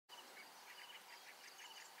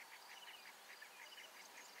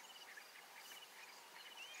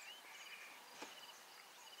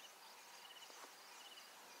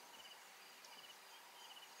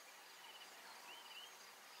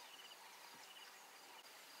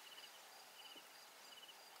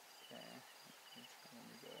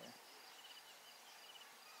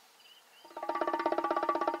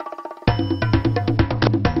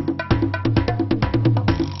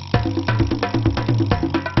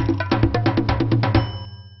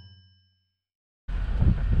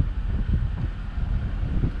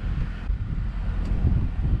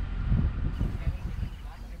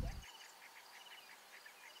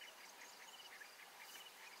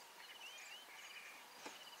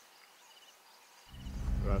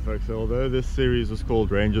Right folks, so although this series was called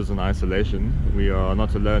Rangers in Isolation, we are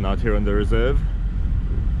not alone out here on the reserve.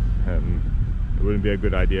 It wouldn't be a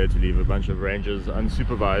good idea to leave a bunch of rangers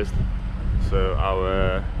unsupervised, so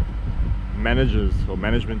our managers or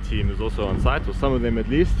management team is also on site, or some of them at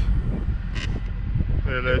least.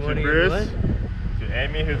 Hello to Bruce, everyone. To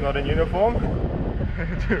Amy who's not in uniform,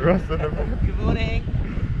 to Ross in the Good morning.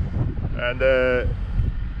 And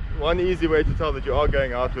one easy way to tell that you are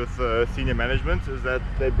going out with senior management is that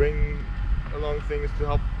they bring along things to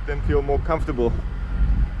help them feel more comfortable.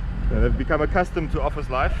 They've become accustomed to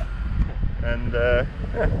office life and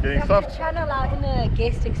getting soft. To channel our inner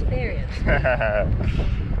guest experience.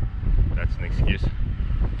 That's an excuse.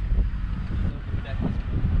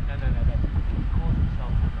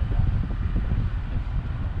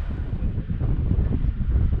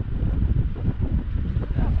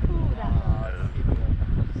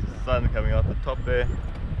 Sun coming out the top there.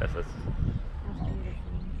 That's it.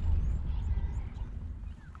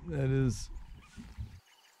 That is.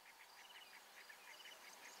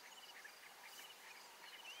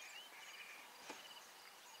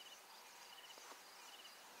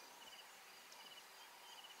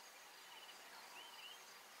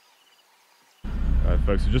 Alright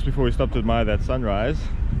folks, so just before we stopped to admire that sunrise,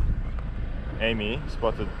 Amy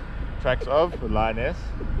spotted tracks of a lioness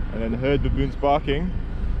and then heard baboons barking.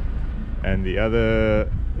 And the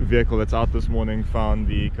other vehicle that's out this morning found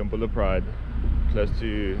the Kambula Pride close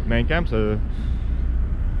to main camp, so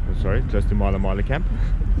sorry, close to MalaMala camp.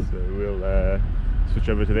 So we'll switch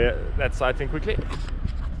over to that sighting quickly.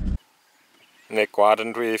 Nick, why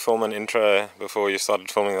didn't we film an intro before you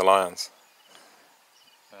started filming the lions?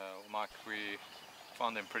 Well, Mike, we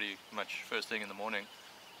found them pretty much first thing in the morning. I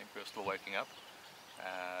think we were still waking up.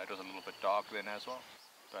 It was a little bit dark then as well,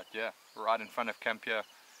 but yeah, right in front of camp here.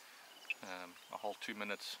 A whole 2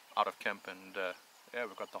 minutes out of camp, and yeah,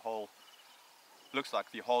 we've got the whole, looks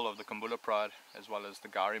like the whole of the Kambula Pride as well as the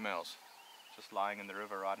Gari males just lying in the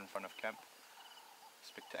river right in front of camp.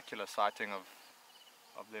 Spectacular sighting of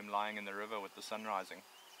them lying in the river with the sun rising.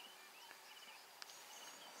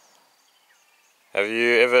 Have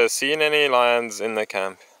you ever seen any lions in the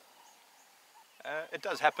camp? It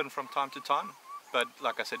does happen from time to time, but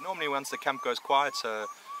like I said, normally once the camp goes quiet, so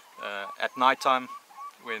at night time,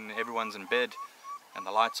 when everyone's in bed and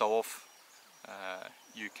the lights are off,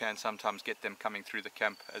 you can sometimes get them coming through the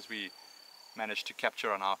camp, as we managed to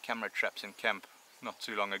capture on our camera traps in camp not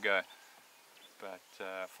too long ago. But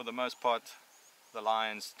for the most part, the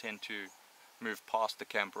lions tend to move past the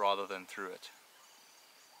camp rather than through it.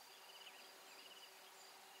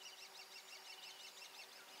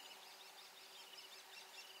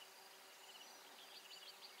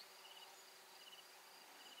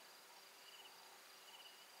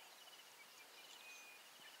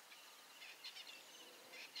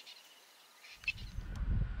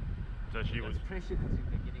 So she was pressure because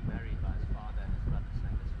they're getting married by his father and his brother,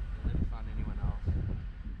 saying he'll never find anyone else.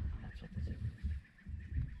 That's what they said.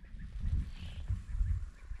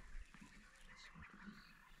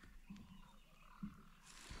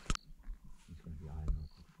 He's going to be eyeing up the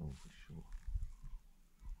fall for sure.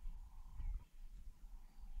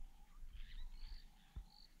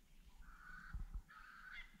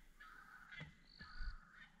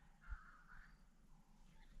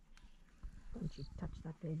 Don't you touch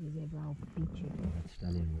that baby zebra, I'll beat you. Oh, that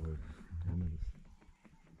stallion will hammer this.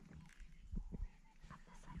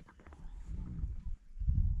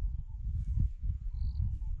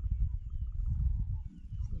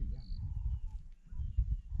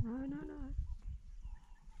 No.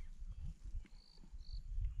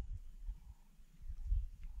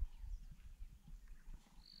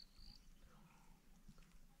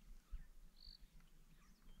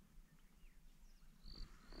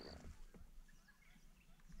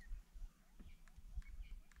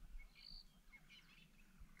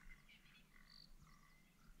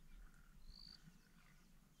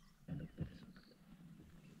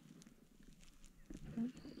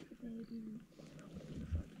 Don't touch the baby.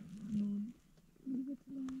 Leave it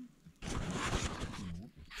alone.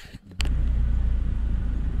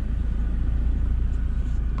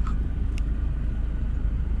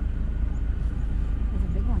 There's a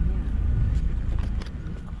big one, yeah.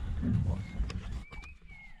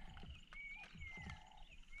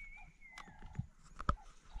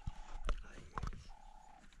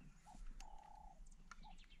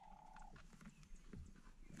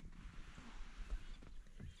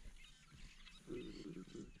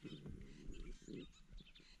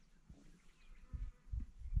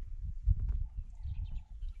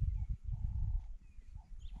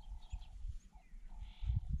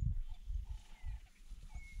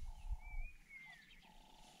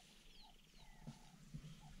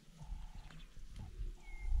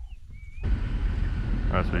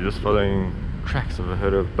 Alright, so we're just following tracks of a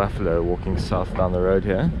herd of buffalo walking south down the road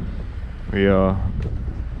here. We are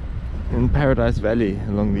in Paradise Valley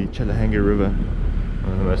along the Chilahanga River,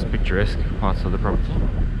 one of the most picturesque parts of the property.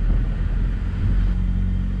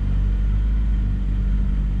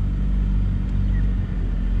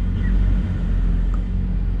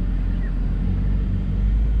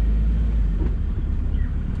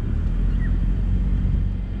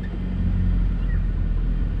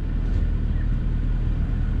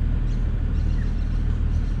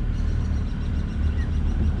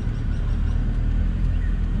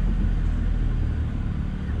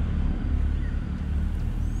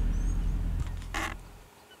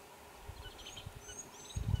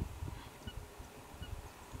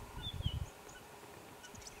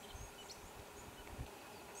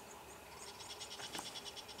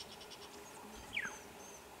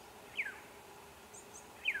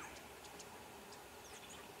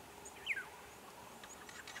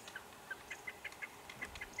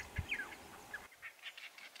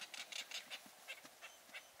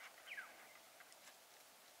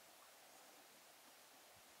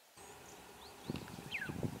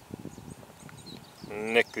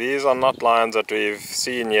 Nick, these are not lions that we've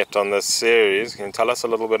seen yet on this series. Can you tell us a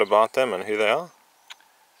little bit about them and who they are?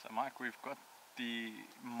 So Mike, we've got the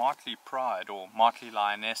Martley Pride, or Martley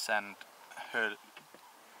Lioness, and her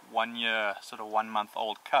 1 year, sort of 1 month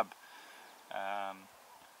old cub.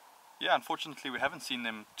 Yeah, unfortunately we haven't seen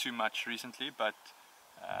them too much recently, but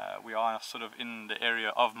we are sort of in the area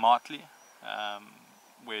of Martley,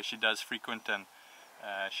 where she does frequent, and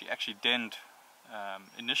she actually denned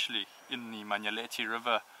initially in the Manyaleti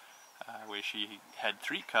River, where she had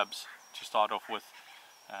 3 cubs to start off with,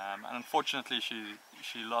 and unfortunately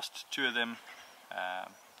she lost 2 of them,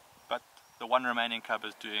 but the one remaining cub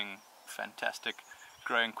is doing fantastic,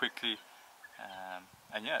 growing quickly,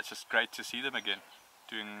 and yeah, it's just great to see them again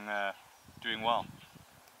doing well.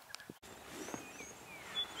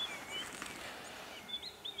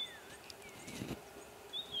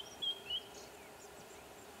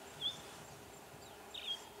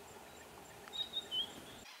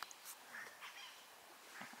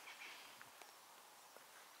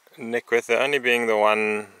 Nick, with there only being the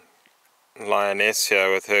one lioness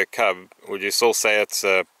here with her cub, would you still say it's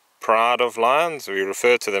a pride of lions? We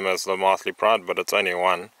refer to them as the Martley Pride, but it's only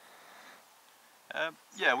one.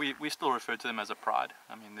 Yeah, we still refer to them as a pride.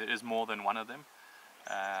 I mean, there is more than one of them.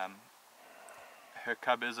 Her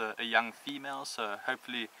cub is a young female, so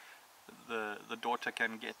hopefully the daughter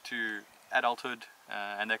can get to adulthood,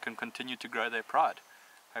 and they can continue to grow their pride.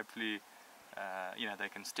 Hopefully, you know, they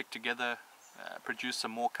can stick together, produce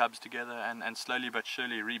some more cubs together, and slowly but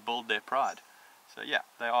surely rebuild their pride. So yeah,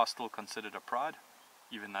 they are still considered a pride,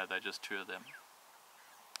 even though they're just 2 of them.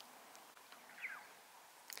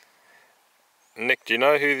 Nick, do you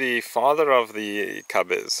know who the father of the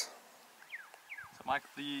cub is? So Mike,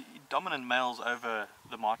 the dominant males over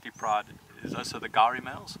the Martley Pride is also the Gari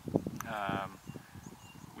males.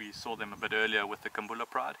 We saw them a bit earlier with the Kambula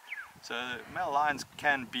Pride. So male lions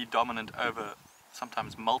can be dominant over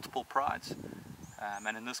sometimes multiple prides,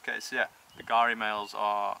 and in this case, yeah, the Gari males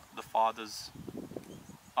are the fathers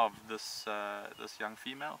of this this young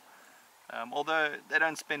female. Although they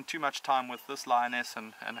don't spend too much time with this lioness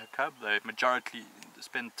and her cub, they majority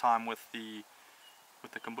spend time with the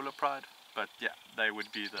Kambula Pride, but yeah, they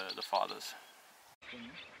would be the fathers.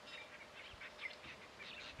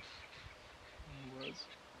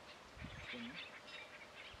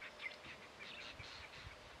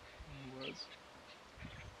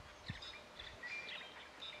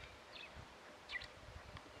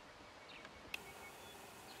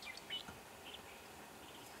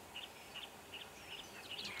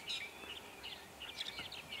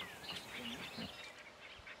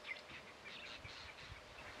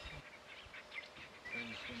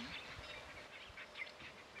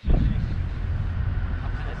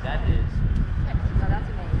 That is. No, that's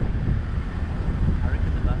amazing. I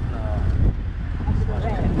reckon the buffalo. Absolutely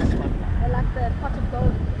red. They're like the pot of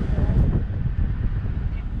gold.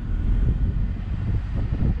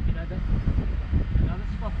 You know that. Another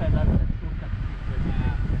spot I love that shortcut to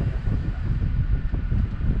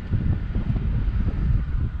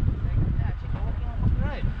they're actually walking on the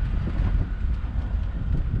road.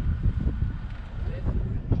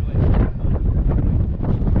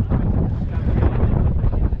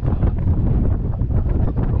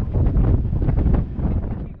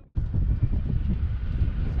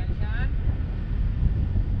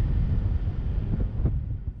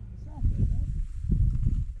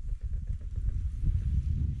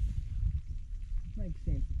 Makes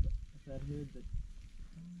sense if I heard that.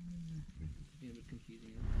 It's a bit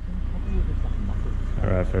confusing.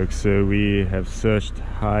 Alright folks, so we have searched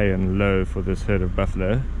high and low for this herd of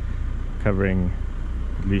buffalo, covering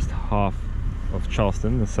at least half of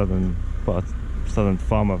Charleston, the southern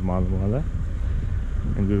farm of MalaMala,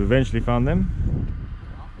 and we've eventually found them.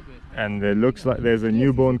 And it looks like there's a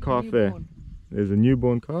newborn calf there. There's a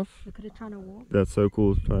newborn calf. Look at it trying to walk. That's so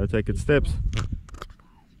cool, trying to take its steps.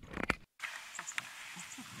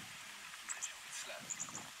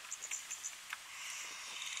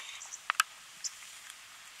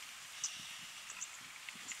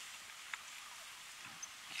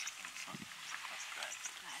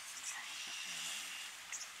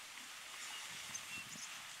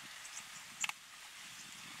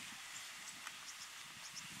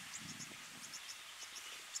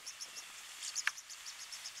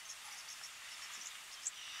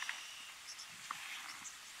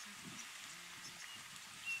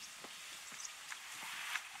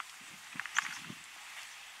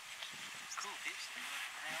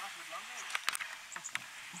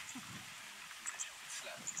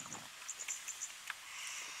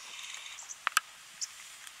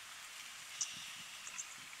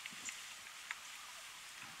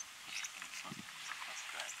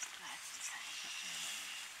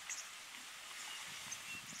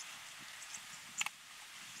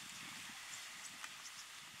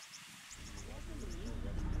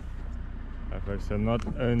 Folks, so not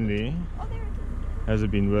only has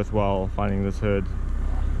it been worthwhile finding this herd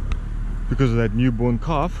because of that newborn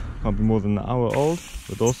calf, can't be more than an hour old,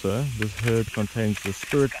 but also this herd contains the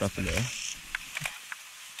spirit buffalo.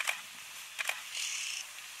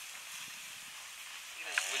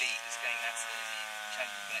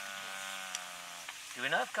 Do we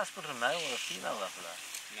know if Casper's a male or a female buffalo?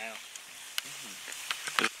 Male.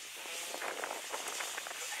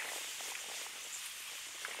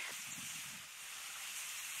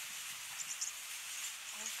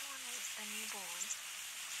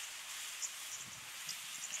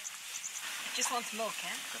 Just wants milk, eh?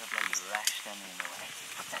 Got a bloody rash standing in the way.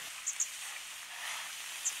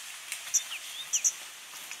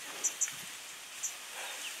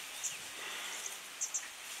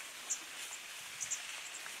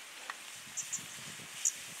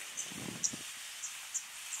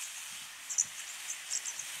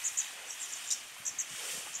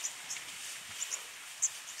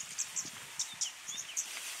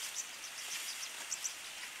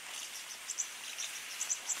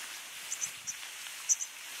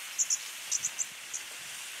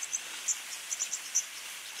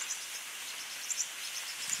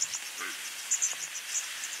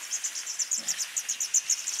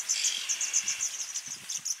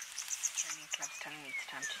 Telling me it's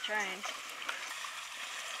time to train.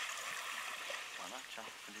 Why not? Jump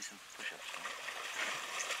and do some push-ups.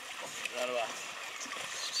 Right away.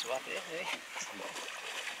 Swap it, eh?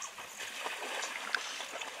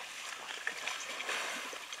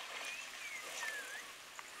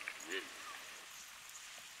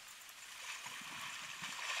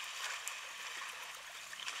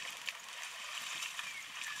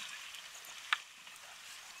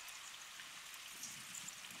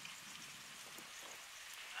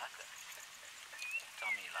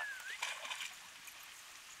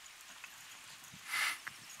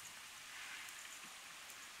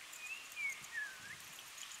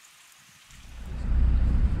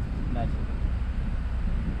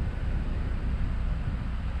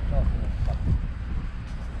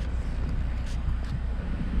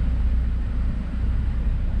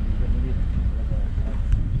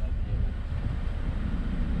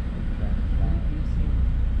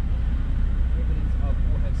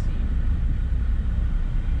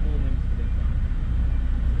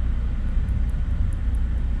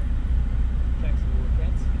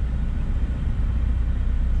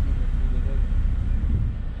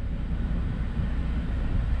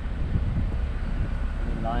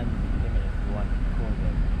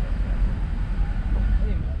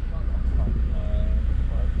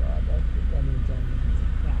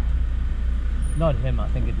 Not him, I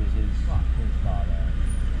think it was his father.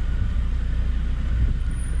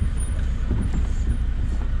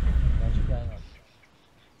 What's going on?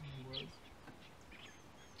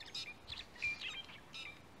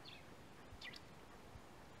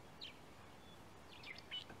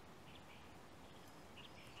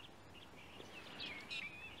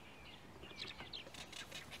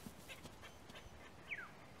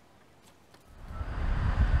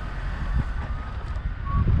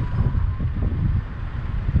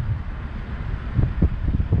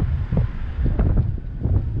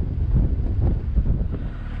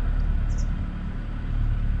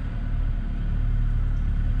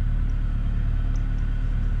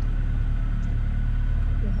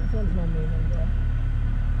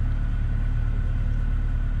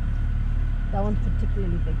 aren't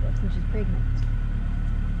particularly big. That's when she's pregnant.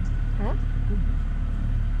 Huh?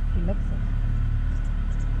 He looks it.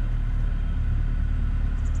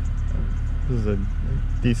 This is a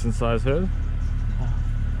decent sized herd.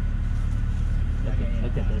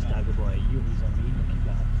 Look at this tiger boy. You is a mean looking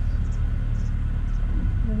guy.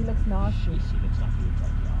 No, he looks nasty. She looks like he would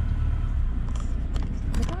take you out.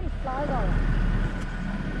 Look how many flies are on.